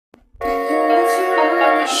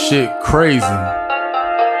shit crazy.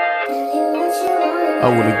 I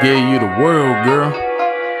would've gave you the world, girl.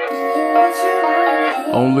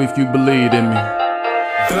 Only if you believed in me.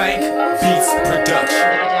 BlanqBeats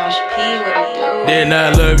production. Then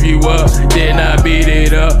I love you up, then I beat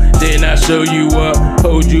it up, then I show you up,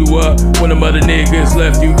 hold you up. When them other niggas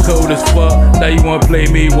left you cold as fuck, now you wanna play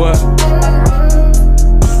me what?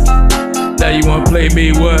 Now you wanna play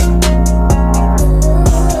me what?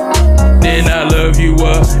 Then I love you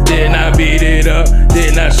up, then I beat it up,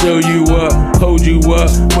 then I show you up, hold you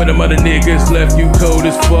up. When them other niggas left you cold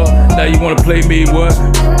as fuck, now you wanna play me what?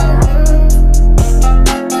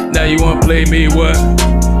 Now you wanna play me what?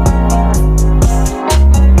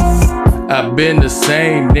 I've been the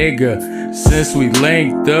same nigga since we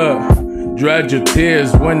linked up. Dried your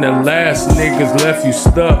tears when the last niggas left you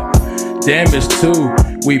stuck. Damage too,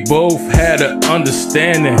 we both had an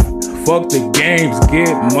understanding. Fuck the games, get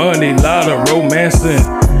money, lot of romancing.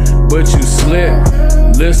 But you slip,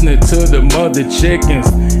 listening to the mother chickens.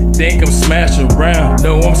 Think I'm smashing around,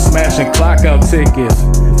 no I'm smashing clock out tickets.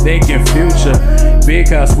 Thinking future, big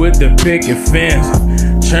house with the picket fence.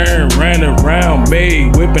 Churn, ran around,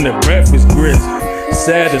 made, whipping the breakfast grits.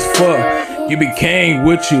 Sad as fuck, you became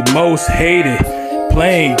what you most hated.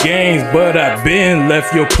 Playing games, but I been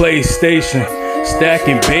left your PlayStation.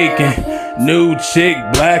 Stacking bacon, new chick,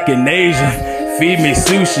 black and Asian. Feed me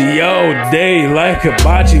sushi all day like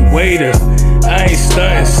hibachi waiters. I ain't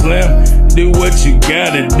stunting slim, do what you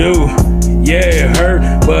gotta do. Yeah, it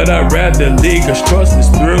hurt, but I'd rather lead, cause trust is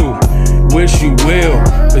through. Wish you will,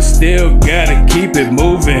 but still gotta keep it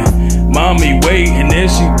moving. Mommy waiting and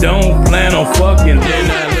she don't plan on fucking.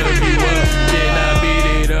 Then I love you up, then I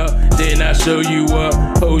beat it up, then I show you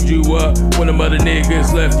up, hold you up. When them other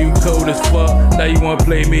niggas left you cold as fuck, now you wanna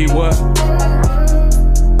play me what?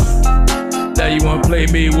 Now you wanna play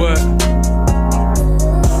me what?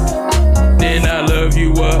 Then I love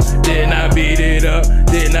you up, then I beat it up,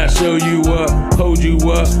 then I show you up, hold you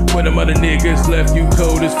up. When them other niggas left you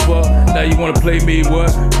cold as fuck, now you wanna play me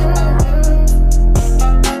what?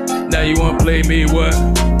 Now you wanna play me what?